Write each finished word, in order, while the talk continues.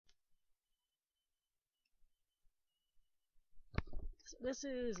This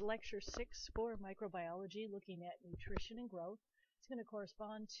is lecture 6 for microbiology, looking at nutrition and growth. It's going to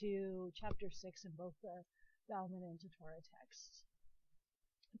correspond to chapter 6 in both the Bauman and Tortora texts.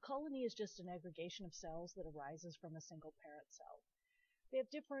 A colony is just an aggregation of cells that arises from a single parent cell. They have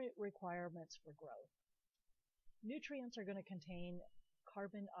different requirements for growth. Nutrients are going to contain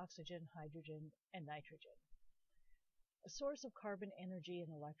carbon, oxygen, hydrogen, and nitrogen. A source of carbon, energy, and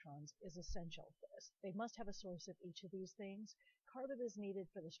electrons is essential for this. They must have a source of each of these things. Carbon is needed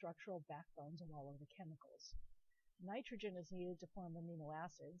for the structural backbones of all of the chemicals. Nitrogen is needed to form amino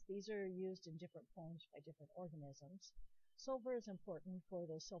acids. These are used in different forms by different organisms. Sulfur is important for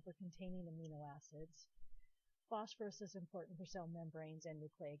those sulfur-containing amino acids. Phosphorus is important for cell membranes and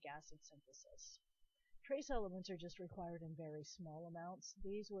nucleic acid synthesis. Trace elements are just required in very small amounts.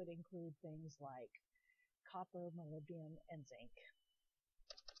 These would include things like copper, molybdenum, and zinc.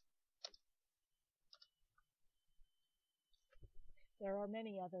 There are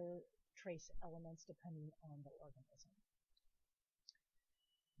many other trace elements depending on the organism.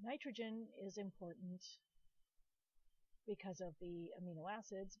 Nitrogen is important because of the amino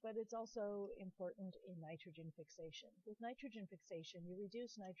acids, but it's also important in nitrogen fixation. With nitrogen fixation, you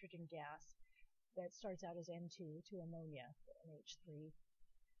reduce nitrogen gas that starts out as N2 to ammonia, NH3.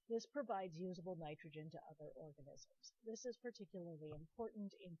 This provides usable nitrogen to other organisms. This is particularly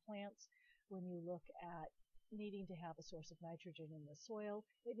important in plants when you look at needing to have a source of nitrogen in the soil.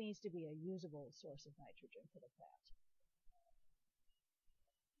 It needs to be a usable source of nitrogen for the plant.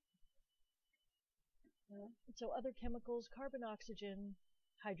 So other chemicals, carbon, oxygen,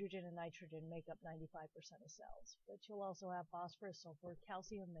 hydrogen, and nitrogen make up 95% of cells. But you'll also have phosphorus, sulfur,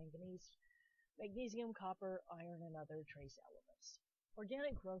 calcium, manganese, magnesium, copper, iron, and other trace elements.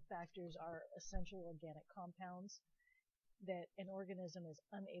 Organic growth factors are essential organic compounds that an organism is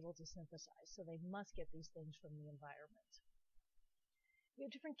unable to synthesize, so they must get these things from the environment. We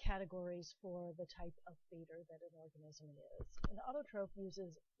have different categories for the type of feeder that an organism is. An autotroph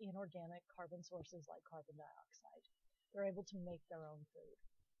uses inorganic carbon sources like carbon dioxide. They're able to make their own food.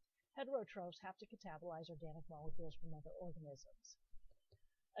 Heterotrophs have to catabolize organic molecules from other organisms.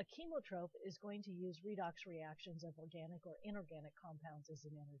 A chemotroph is going to use redox reactions of organic or inorganic compounds as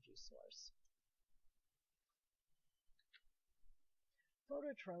an energy source.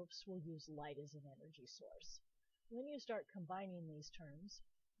 Phototrophs will use light as an energy source. When you start combining these terms,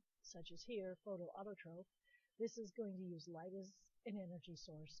 such as here, photoautotroph, this is going to use light as an energy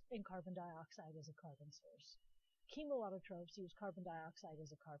source and carbon dioxide as a carbon source. Chemoautotrophs use carbon dioxide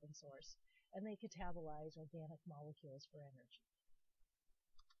as a carbon source, and they catabolize organic molecules for energy.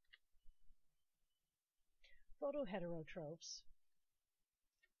 Photoheterotrophs,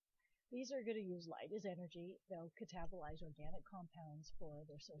 these are going to use light as energy. They'll catabolize organic compounds for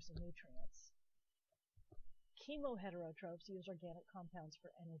their source of nutrients. Chemoheterotrophs use organic compounds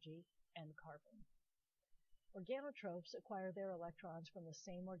for energy and carbon. Organotrophs acquire their electrons from the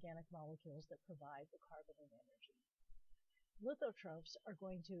same organic molecules that provide the carbon and energy. Lithotrophs are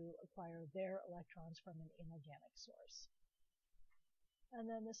going to acquire their electrons from an inorganic source. And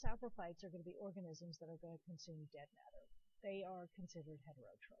then the saprophytes are going to be organisms that are going to consume dead matter. They are considered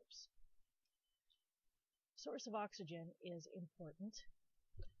heterotrophs. Source of oxygen is important.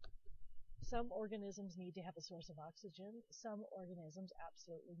 Some organisms need to have a source of oxygen. Some organisms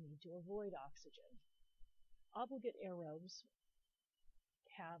absolutely need to avoid oxygen. Obligate aerobes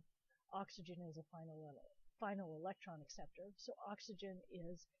have oxygen as a final electron acceptor, so oxygen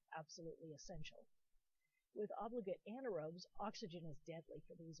is absolutely essential. With obligate anaerobes, oxygen is deadly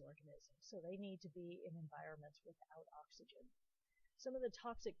for these organisms, so they need to be in environments without oxygen. Some of the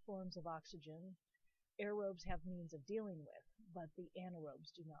toxic forms of oxygen, aerobes have means of dealing with, but the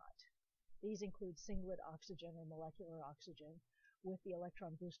anaerobes do not. These include singlet oxygen or molecular oxygen with the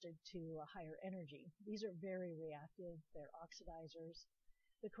electron boosted to a higher energy. These are very reactive, they're oxidizers.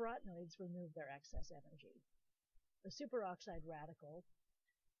 The carotenoids remove their excess energy. The superoxide radical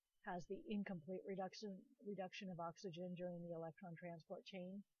has the incomplete reduction of oxygen during the electron transport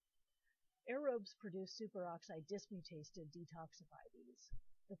chain. Aerobes produce superoxide dismutase to detoxify these.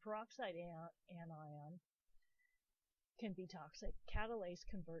 The peroxide anion can be toxic. Catalase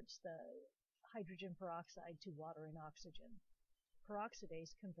converts the hydrogen peroxide to water and oxygen.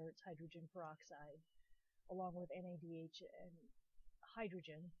 Peroxidase converts hydrogen peroxide along with NADH and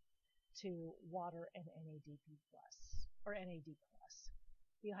hydrogen to water and NADP+, or NAD+.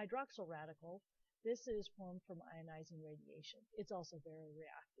 The hydroxyl radical, this is formed from ionizing radiation. It's also very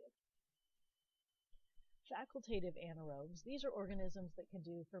reactive. Facultative anaerobes, these are organisms that can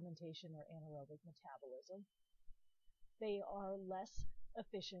do fermentation or anaerobic metabolism. They are less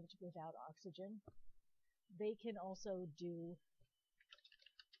efficient without oxygen. They can also do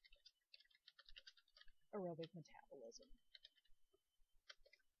aerobic metabolism.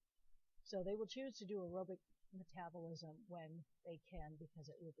 So they will choose to do aerobic metabolism when they can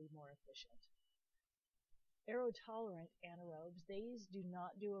because it will be more efficient. Aerotolerant anaerobes, these do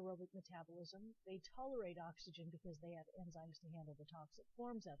not do aerobic metabolism. They tolerate oxygen because they have enzymes to handle the toxic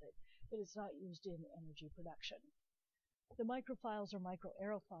forms of it, but it's not used in energy production. The microphiles or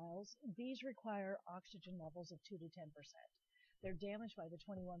microaerophiles, these require oxygen levels of 2 to 10%. They're damaged by the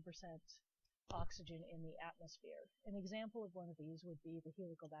 21% oxygen in the atmosphere. An example of one of these would be the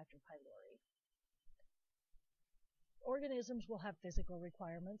Helicobacter pylori. Organisms will have physical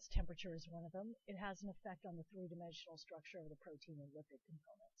requirements. Temperature is one of them. It has an effect on the three-dimensional structure of the protein and lipid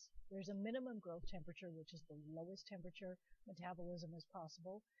components. There's a minimum growth temperature, which is the lowest temperature metabolism is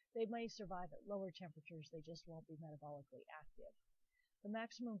possible. They may survive at lower temperatures, they just won't be metabolically active. The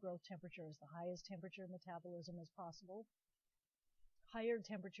maximum growth temperature is the highest temperature metabolism is possible. Higher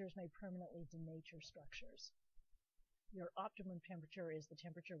temperatures may permanently denature structures. Your optimum temperature is the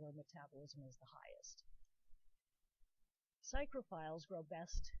temperature where metabolism is the highest. Psychrophiles grow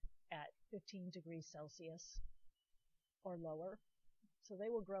best at 15 degrees Celsius or lower, so they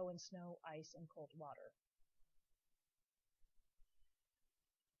will grow in snow, ice, and cold water.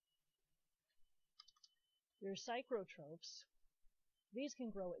 Your psychrotrophs, these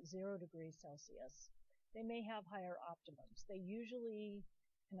can grow at 0 degrees Celsius. They may have higher optimums. They usually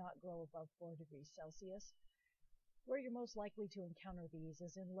cannot grow above 4 degrees Celsius. Where you're most likely to encounter these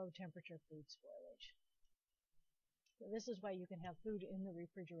is in low temperature food spoilage. So this is why you can have food in the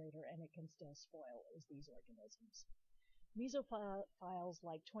refrigerator and it can still spoil, is these organisms. Mesophiles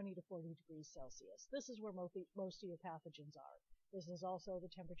like 20 to 40 degrees Celsius. This is where most of your pathogens are. This is also the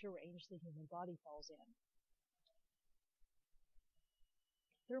temperature range the human body falls in.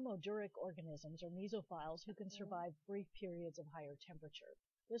 Thermoduric organisms are mesophiles who can survive brief periods of higher temperature.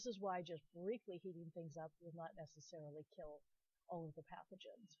 This is why just briefly heating things up will not necessarily kill all of the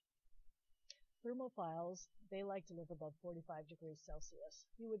pathogens. Thermophiles, they like to live above 45 degrees Celsius.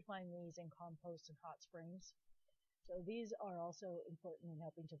 You would find these in compost and hot springs. So these are also important in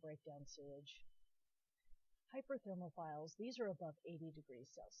helping to break down sewage. Hyperthermophiles, these are above 80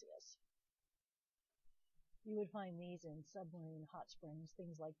 degrees Celsius. You would find these in submarine hot springs,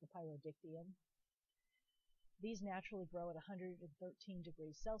 things like the Pyrodictium. These naturally grow at 113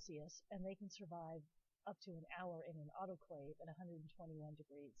 degrees Celsius, and they can survive up to an hour in an autoclave at 121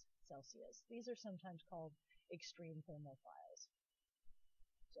 degrees Celsius. These are sometimes called extreme thermophiles.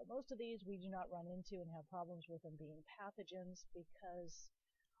 So most of these we do not run into and have problems with them being pathogens because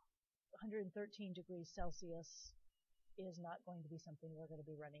 113 degrees Celsius is not going to be something we're going to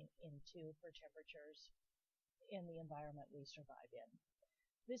be running into for temperatures in the environment we survive in.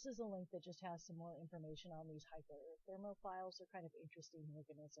 This is a link that just has some more information on these hyperthermophiles. They're kind of interesting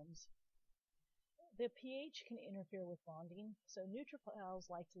organisms. The pH can interfere with bonding, so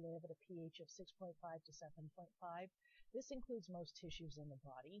neutrophiles like to live at a pH of 6.5 to 7.5. This includes most tissues in the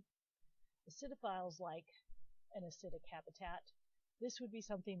body. Acidophiles like an acidic habitat. This would be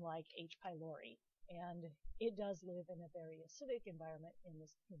something like H. pylori, and it does live in a very acidic environment in the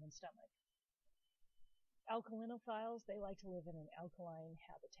human stomach. Alkalinophiles, they like to live in an alkaline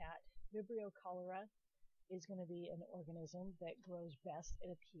habitat. Vibrio cholera is going to be an organism that grows best at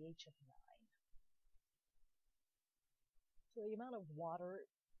a pH of 9. So the amount of water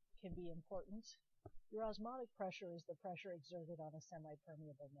can be important. Your osmotic pressure is the pressure exerted on a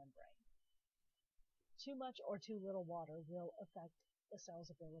semi-permeable membrane. Too much or too little water will affect the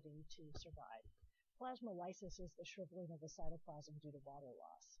cell's ability to survive. Plasmolysis is the shriveling of the cytoplasm due to water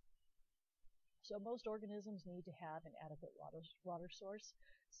loss. So most organisms need to have an adequate water source.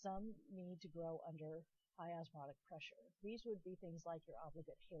 Some need to grow under high osmotic pressure. These would be things like your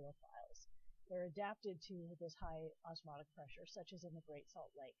obligate halophiles. They're adapted to this high osmotic pressure, such as in the Great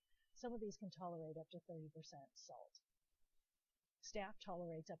Salt Lake. Some of these can tolerate up to 30% salt. Staph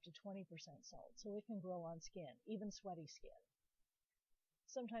tolerates up to 20% salt, so it can grow on skin, even sweaty skin.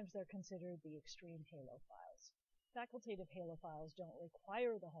 Sometimes they're considered the extreme halophiles. Facultative halophiles don't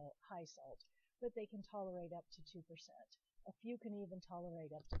require the high salt, but they can tolerate up to 2%. A few can even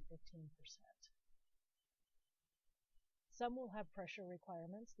tolerate up to 15%. Some will have pressure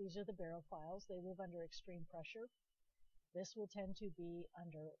requirements. These are the barophiles. They live under extreme pressure. This will tend to be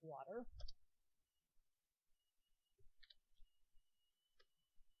under water.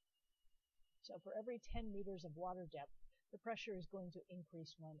 So for every 10 meters of water depth, the pressure is going to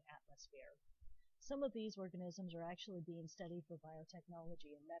increase 1 atmosphere. Some of these organisms are actually being studied for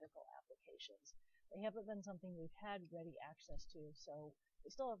biotechnology and medical applications. They haven't been something we've had ready access to, so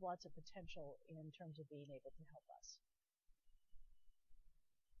they still have lots of potential in terms of being able to help us.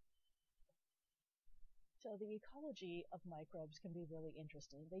 So the ecology of microbes can be really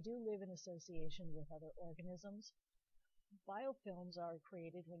interesting. They do live in association with other organisms. Biofilms are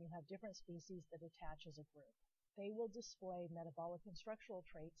created when you have different species that attach as a group. They will display metabolic and structural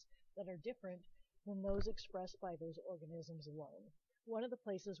traits that are different than those expressed by those organisms alone. One of the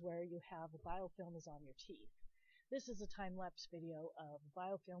places where you have a biofilm is on your teeth. This is a time-lapse video of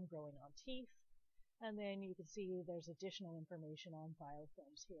biofilm growing on teeth, and then you can see there's additional information on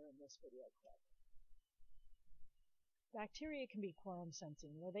biofilms here in this video clip. Bacteria can be quorum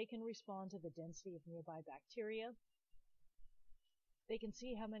sensing, where they can respond to the density of nearby bacteria. They can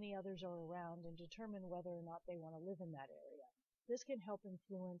see how many others are around and determine whether or not they want to live in that area. This can help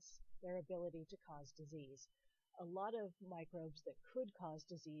influence their ability to cause disease. A lot of microbes that could cause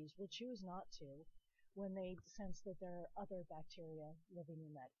disease will choose not to when they sense that there are other bacteria living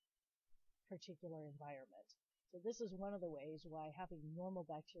in that particular environment. So this is one of the ways why having normal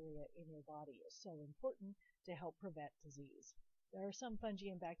bacteria in your body is so important to help prevent disease. There are some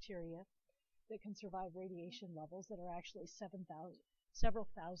fungi and bacteria that can survive radiation levels that are actually several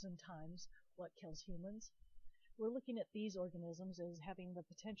thousand times what kills humans. We're looking at these organisms as having the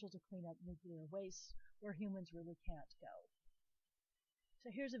potential to clean up nuclear waste where humans really can't go.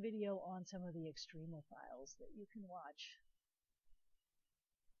 So here's a video on some of the extremophiles that you can watch.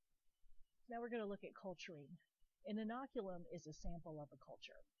 Now we're going to look at culturing. An inoculum is a sample of a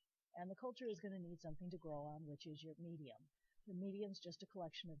culture, and the culture is going to need something to grow on, which is your medium. The medium is just a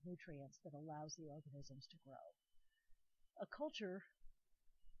collection of nutrients that allows the organisms to grow. A culture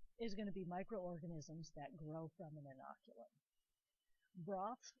is going to be microorganisms that grow from an inoculum.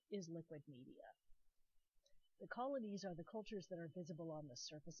 Broth is liquid media. The colonies are the cultures that are visible on the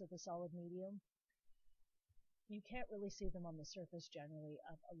surface of the solid medium. You can't really see them on the surface generally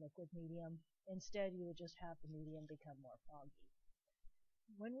of a liquid medium. Instead, you would just have the medium become more foggy.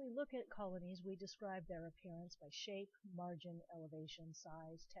 When we look at colonies, we describe their appearance by shape, margin, elevation,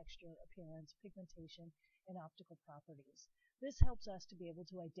 size, texture, appearance, pigmentation, and optical properties. This helps us to be able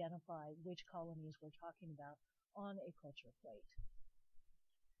to identify which colonies we're talking about on a culture plate.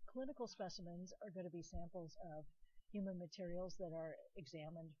 Clinical specimens are going to be samples of human materials that are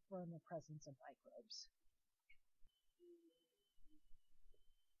examined for the presence of microbes.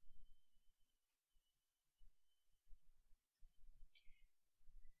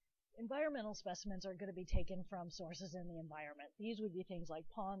 Environmental specimens are going to be taken from sources in the environment. These would be things like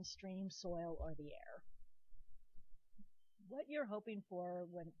ponds, streams, soil, or the air. What you're hoping for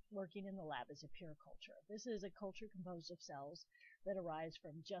when working in the lab is a pure culture. This is a culture composed of cells that arise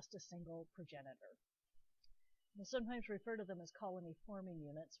from just a single progenitor. We'll sometimes refer to them as colony-forming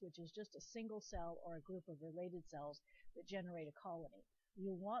units, which is just a single cell or a group of related cells that generate a colony.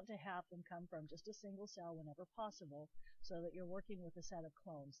 You want to have them come from just a single cell whenever possible, so that you're working with a set of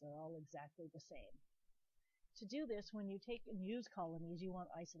clones that are all exactly the same. To do this, when you take and use colonies, you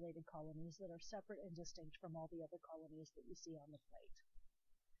want isolated colonies that are separate and distinct from all the other colonies that you see on the plate.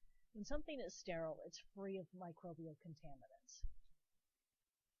 When something is sterile, it's free of microbial contaminants.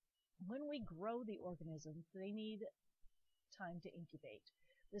 When we grow the organism, they need time to incubate.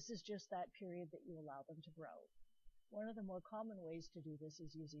 This is just that period that you allow them to grow. One of the more common ways to do this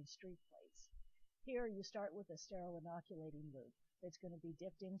is using streak plates. Here you start with a sterile inoculating loop. It's going to be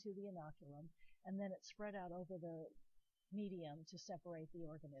dipped into the inoculum, and then it's spread out over the medium to separate the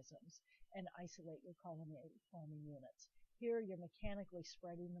organisms and isolate your colony-forming units. Here you're mechanically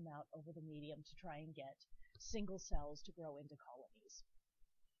spreading them out over the medium to try and get single cells to grow into colonies.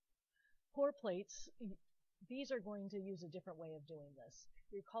 Pour plates, these are going to use a different way of doing this.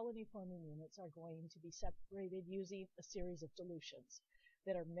 Your colony-forming units are going to be separated using a series of dilutions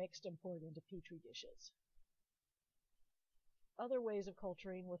that are mixed and poured into petri dishes. Other ways of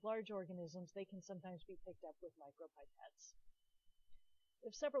culturing with large organisms, they can sometimes be picked up with micropipettes. We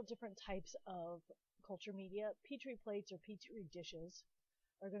have several different types of culture media. Petri plates or petri dishes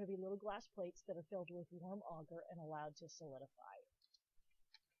are going to be little glass plates that are filled with warm agar and allowed to solidify.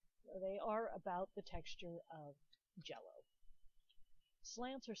 They are about the texture of Jell-O.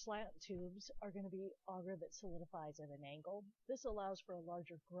 Slants or slant tubes are going to be agar that solidifies at an angle. This allows for a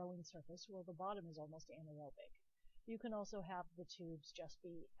larger growing surface where the bottom is almost anaerobic. You can also have the tubes just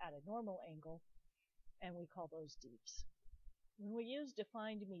be at a normal angle, and we call those deeps. When we use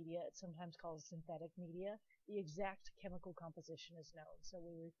defined media, it's sometimes called synthetic media. The exact chemical composition is known, so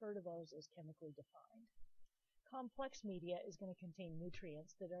we refer to those as chemically defined. Complex media is going to contain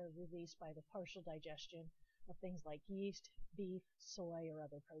nutrients that are released by the partial digestion of things like yeast, beef, soy, or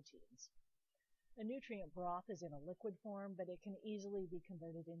other proteins. A nutrient broth is in a liquid form, but it can easily be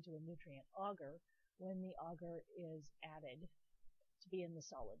converted into a nutrient agar when the agar is added to be in the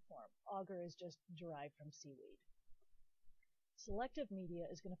solid form. Agar is just derived from seaweed. Selective media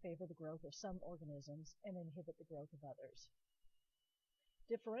is going to favor the growth of some organisms and inhibit the growth of others.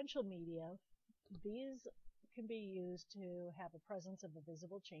 Differential media, these can be used to have a presence of a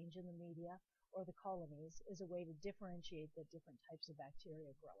visible change in the media or the colonies as a way to differentiate the different types of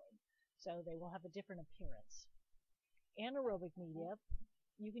bacteria growing. So they will have a different appearance. Anaerobic media,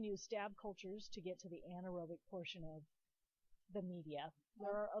 you can use stab cultures to get to the anaerobic portion of the media.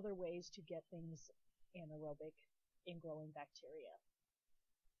 There are other ways to get things anaerobic in growing bacteria.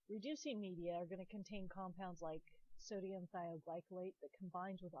 Reducing media are going to contain compounds like sodium thioglycolate that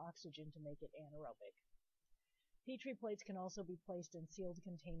combines with oxygen to make it anaerobic. Petri plates can also be placed in sealed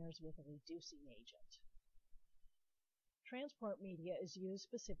containers with a reducing agent. Transport media is used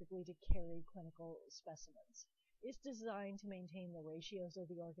specifically to carry clinical specimens. It's designed to maintain the ratios of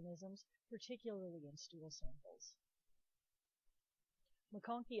the organisms, particularly in stool samples.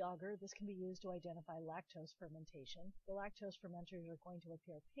 MacConkey agar, this can be used to identify lactose fermentation. The lactose fermenters are going to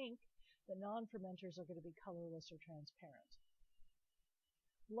appear pink, the non-fermenters are going to be colorless or transparent.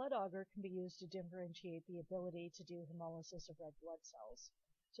 Blood agar can be used to differentiate the ability to do hemolysis of red blood cells.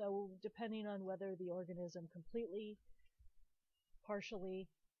 So depending on whether the organism completely, partially,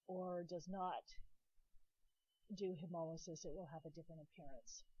 or does not do hemolysis, it will have a different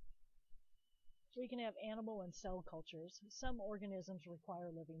appearance. We can have animal and cell cultures. Some organisms require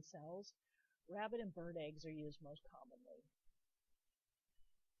living cells. Rabbit and bird eggs are used most commonly.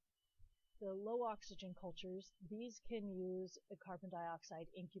 The low oxygen cultures, these can use a carbon dioxide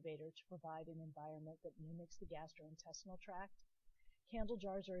incubator to provide an environment that mimics the gastrointestinal tract. Candle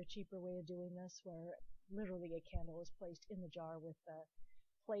jars are a cheaper way of doing this, where literally a candle is placed in the jar with the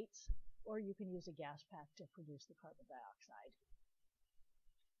plates, or you can use a gas pack to produce the carbon dioxide.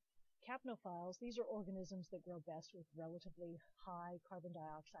 Capnophiles, these are organisms that grow best with relatively high carbon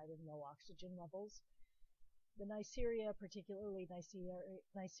dioxide and low oxygen levels. The Neisseria, particularly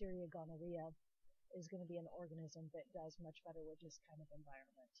Neisseria gonorrhea, is going to be an organism that does much better with this kind of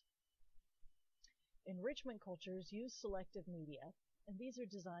environment. Enrichment cultures use selective media, and these are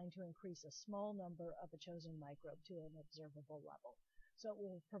designed to increase a small number of a chosen microbe to an observable level. So it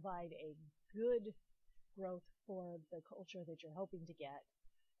will provide a good growth for the culture that you're hoping to get,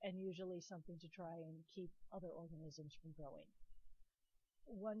 and usually something to try and keep other organisms from growing.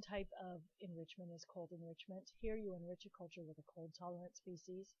 One type of enrichment is cold enrichment. Here you enrich a culture with a cold-tolerant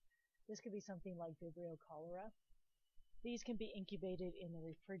species. This could be something like Vibrio cholera. These can be incubated in the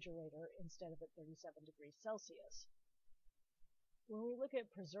refrigerator instead of at 37 degrees Celsius. When we look at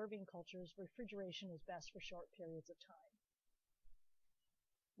preserving cultures, refrigeration is best for short periods of time.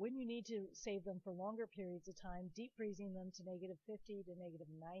 When you need to save them for longer periods of time, deep freezing them to -50 to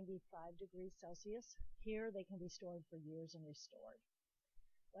 -95 degrees Celsius. Here they can be stored for years and restored.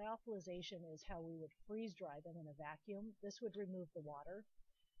 Lyophilization is how we would freeze dry them in a vacuum. This would remove the water.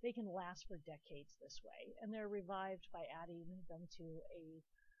 They can last for decades this way, and they're revived by adding them to a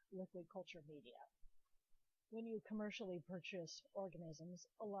liquid culture media. When you commercially purchase organisms,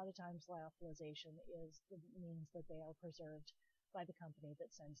 a lot of times lyophilization is the means that they are preserved by the company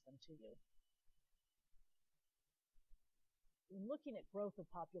that sends them to you. When looking at growth of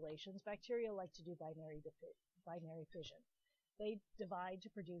populations, bacteria like to do binary fission. They divide to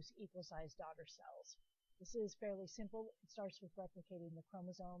produce equal-sized daughter cells. This is fairly simple. It starts with replicating the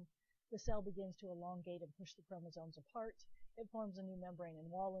chromosome. The cell begins to elongate and push the chromosomes apart. It forms a new membrane and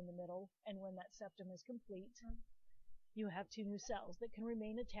wall in the middle, and when that septum is complete, you have two new cells that can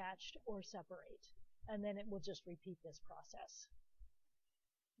remain attached or separate, and then it will just repeat this process.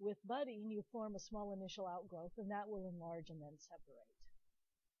 With budding, you form a small initial outgrowth, and that will enlarge and then separate.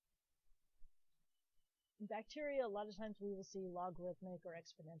 In bacteria, a lot of times we will see logarithmic or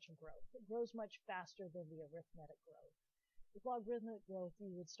exponential growth. It grows much faster than the arithmetic growth. With logarithmic growth,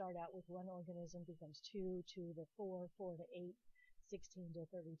 you would start out with one organism becomes 2, 2 to 4, 4 to 8, 16 to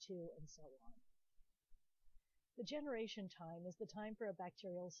 32, and so on. The generation time is the time for a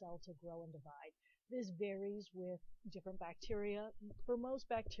bacterial cell to grow and divide. This varies with different bacteria. For most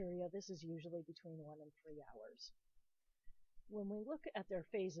bacteria, this is usually between 1 and 3 hours. When we look at their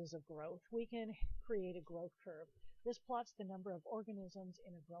phases of growth, we can create a growth curve. This plots the number of organisms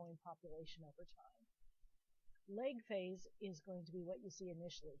in a growing population over time. Leg phase is going to be what you see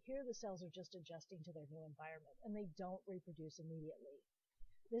initially. Here the cells are just adjusting to their new environment, and they don't reproduce immediately.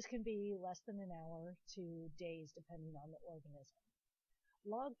 This can be less than an hour to days, depending on the organism.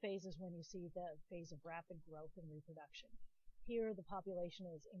 Log phase is when you see the phase of rapid growth and reproduction. Here the population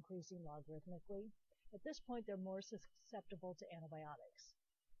is increasing logarithmically. At this point, they're more susceptible to antibiotics.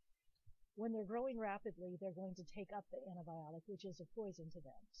 When they're growing rapidly, they're going to take up the antibiotic, which is a poison to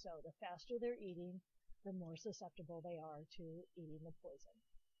them. So the faster they're eating, the more susceptible they are to eating the poison.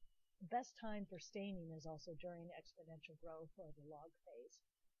 The best time for staining is also during exponential growth, or the log phase.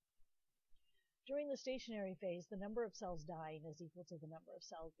 During the stationary phase, the number of cells dying is equal to the number of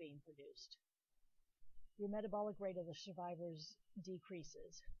cells being produced. Your metabolic rate of the survivors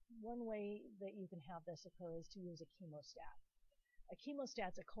decreases. One way that you can have this occur is to use a chemostat. A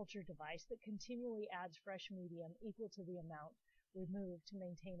chemostat is a culture device that continually adds fresh medium equal to the amount removed to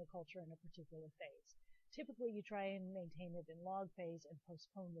maintain a culture in a particular phase. Typically, you try and maintain it in log phase and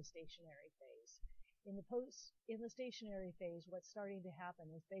postpone the stationary phase. In the stationary phase, what's starting to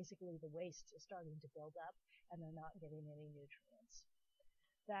happen is basically the waste is starting to build up and they're not getting any nutrients.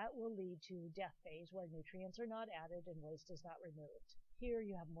 That will lead to death phase, where nutrients are not added and waste is not removed. Here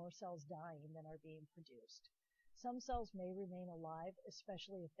you have more cells dying than are being produced. Some cells may remain alive,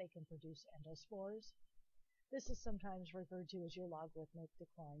 especially if they can produce endospores. This is sometimes referred to as your logarithmic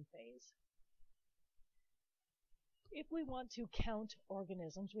decline phase. If we want to count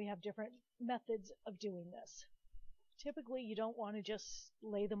organisms, we have different methods of doing this. Typically, you don't want to just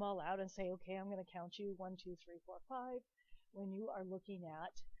lay them all out and say, okay, I'm going to count you 1, 2, 3, 4, 5, when you are looking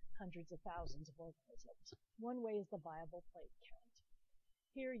at hundreds of thousands of organisms. One way is the viable plate count.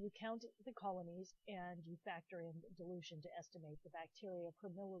 Here you count the colonies and you factor in dilution to estimate the bacteria per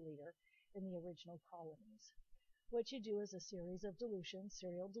milliliter in the original colonies. What you do is a series of dilutions,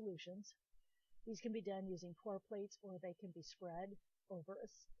 serial dilutions. These can be done using pour plates, or they can be spread over a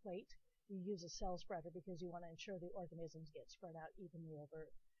plate. You use a cell spreader because you want to ensure the organisms get spread out evenly over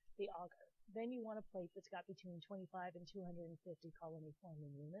the agar. Then you want a plate that's got between 25 and 250 colony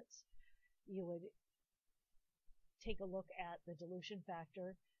forming units. You would take a look at the dilution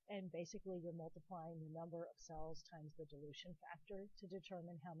factor, and basically you're multiplying the number of cells times the dilution factor to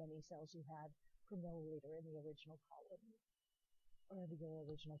determine how many cells you had per milliliter in the original colony, or in your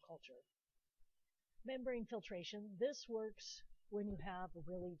original culture. Membrane filtration. This works when you have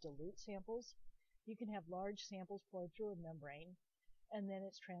really dilute samples. You can have large samples poured through a membrane, and then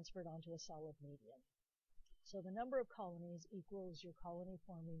it's transferred onto a solid medium. So the number of colonies equals your colony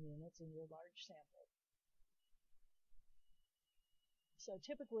forming units in your large sample. So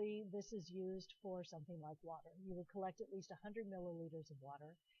typically this is used for something like water. You would collect at least 100 milliliters of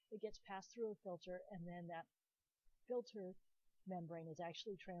water. It gets passed through a filter, and then that filter membrane is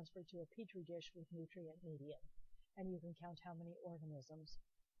actually transferred to a petri dish with nutrient medium, and you can count how many organisms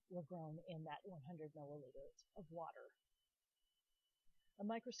were grown in that 100 milliliters of water. A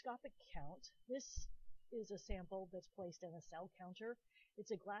microscopic count. This is a sample that's placed in a cell counter.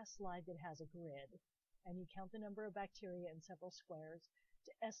 It's a glass slide that has a grid, and you count the number of bacteria in several squares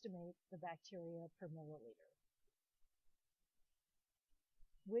to estimate the bacteria per milliliter.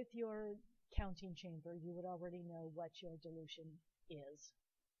 With your counting chamber, you would already know what your dilution is.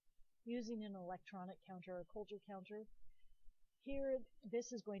 Using an electronic counter or culture counter, here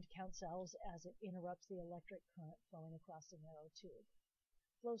this is going to count cells as it interrupts the electric current flowing across the narrow tube.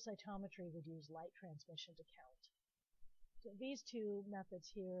 Flow cytometry would use light transmission to count. So these two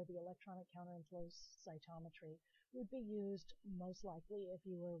methods here, the electronic counter and flow cytometry, would be used most likely if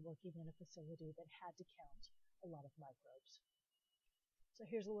you were working in a facility that had to count a lot of microbes. So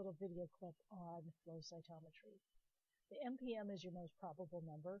here's a little video clip on flow cytometry. The MPM is your most probable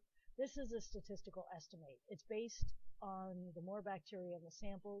number. This is a statistical estimate. It's based on the more bacteria in the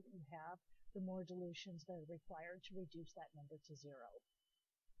sample you have, the more dilutions that are required to reduce that number to 0.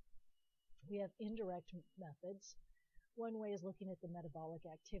 We have indirect methods. One way is looking at the metabolic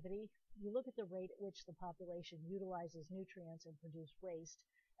activity. You look at the rate at which the population utilizes nutrients and produce waste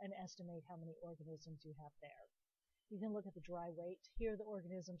and estimate how many organisms you have there. You can look at the dry weight. Here the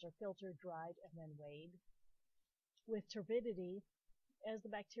organisms are filtered, dried, and then weighed. With turbidity, as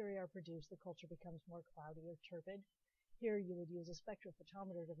the bacteria are produced, the culture becomes more cloudy or turbid. Here you would use a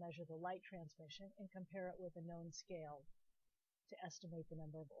spectrophotometer to measure the light transmission and compare it with a known scale to estimate the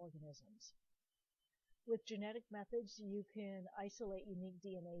number of organisms. With genetic methods, you can isolate unique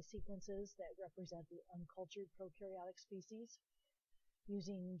DNA sequences that represent the uncultured prokaryotic species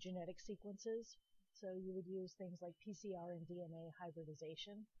using genetic sequences. So you would use things like PCR and DNA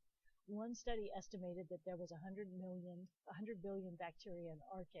hybridization. One study estimated that there was 100 billion bacteria in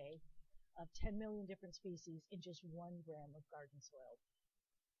archaea of 10 million different species in just 1 gram of garden soil.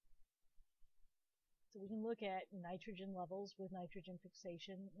 So we can look at nitrogen levels with nitrogen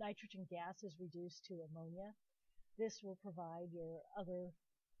fixation. Nitrogen gas is reduced to ammonia. This will provide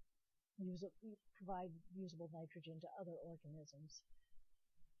usable nitrogen to other organisms.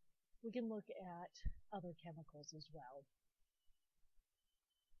 We can look at other chemicals as well.